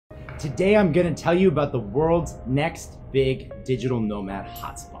Today I'm going to tell you about the world's next big digital nomad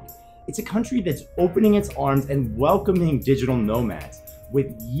hotspot. It's a country that's opening its arms and welcoming digital nomads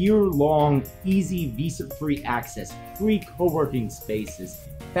with year-long, easy visa-free access, free co-working spaces,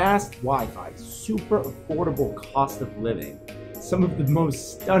 fast Wi-Fi, super affordable cost of living, some of the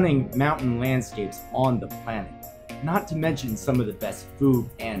most stunning mountain landscapes on the planet, not to mention some of the best food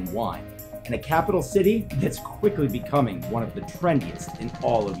and wine, and a capital city that's quickly becoming one of the trendiest in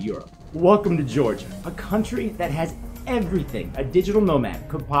all of Europe. Welcome to Georgia, a country that has everything a digital nomad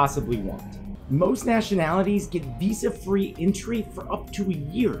could possibly want. Most nationalities get visa-free entry for up to a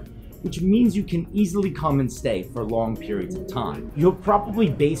year, which means you can easily come and stay for long periods of time. You'll probably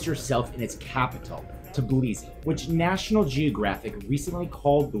base yourself in its capital, Tbilisi, which National Geographic recently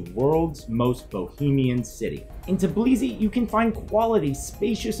called the world's most bohemian city. In Tbilisi, you can find quality,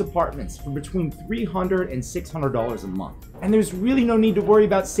 spacious apartments for between $300 and $600 a month. And there's really no need to worry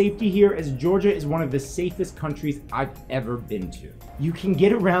about safety here, as Georgia is one of the safest countries I've ever been to. You can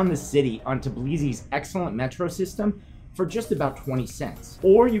get around the city on Tbilisi's excellent metro system for just about 20 cents.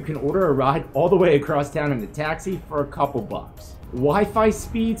 Or you can order a ride all the way across town in a taxi for a couple bucks. Wi-Fi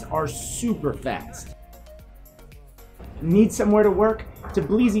speeds are super fast. Need somewhere to work?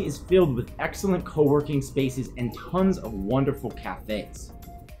 Tbilisi is filled with excellent co-working spaces and tons of wonderful cafes.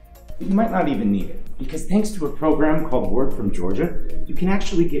 But you might not even need it, because thanks to a program called Work from Georgia, you can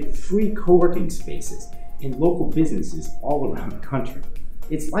actually get free co-working spaces in local businesses all around the country.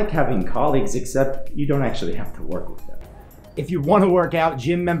 It's like having colleagues, except you don't actually have to work with them. If you want to work out,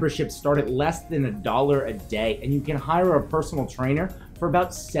 gym memberships start at less than $1 a day, and you can hire a personal trainer for about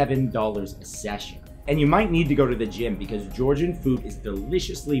 $7 a session. And you might need to go to the gym because Georgian food is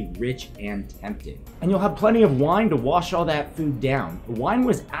deliciously rich and tempting. And you'll have plenty of wine to wash all that food down. Wine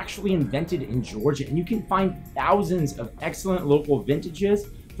was actually invented in Georgia, and you can find thousands of excellent local vintages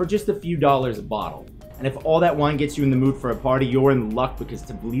for just a few dollars a bottle. And if all that wine gets you in the mood for a party, you're in luck, because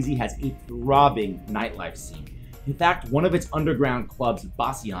Tbilisi has a throbbing nightlife scene. In fact, one of its underground clubs,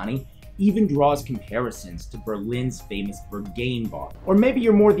 Bassiani, even draws comparisons to Berlin's famous Berghain bar. Or maybe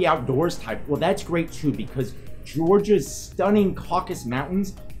you're more the outdoors type. Well, that's great too, because Georgia's stunning Caucasus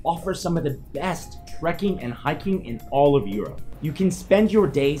Mountains offer some of the best trekking and hiking in all of Europe. You can spend your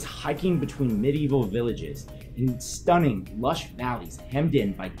days hiking between medieval villages in stunning, lush valleys hemmed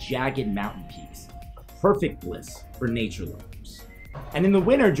in by jagged mountain peaks. Perfect bliss for nature lovers. And in the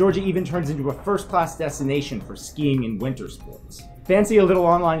winter, Georgia even turns into a first-class destination for skiing and winter sports. Fancy a little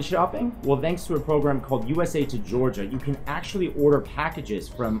online shopping? Well, thanks to a program called USA to Georgia, you can actually order packages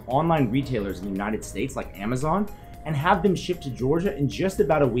from online retailers in the United States like Amazon and have them shipped to Georgia in just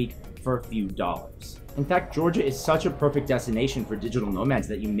about a week for a few dollars. In fact, Georgia is such a perfect destination for digital nomads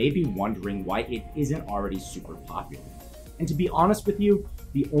that you may be wondering why it isn't already super popular. And to be honest with you,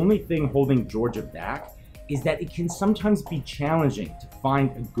 the only thing holding Georgia back is that it can sometimes be challenging to find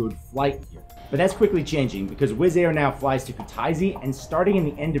a good flight here. But that's quickly changing, because Wizz Air now flies to Kutaisi, and starting in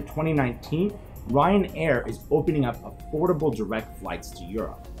the end of 2019, Ryanair is opening up affordable direct flights to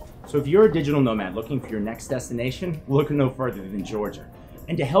Europe. So if you're a digital nomad looking for your next destination, look no further than Georgia.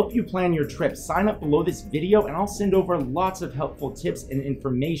 And to help you plan your trip, sign up below this video and I'll send over lots of helpful tips and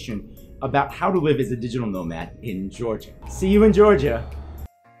information about how to live as a digital nomad in Georgia. See you in Georgia.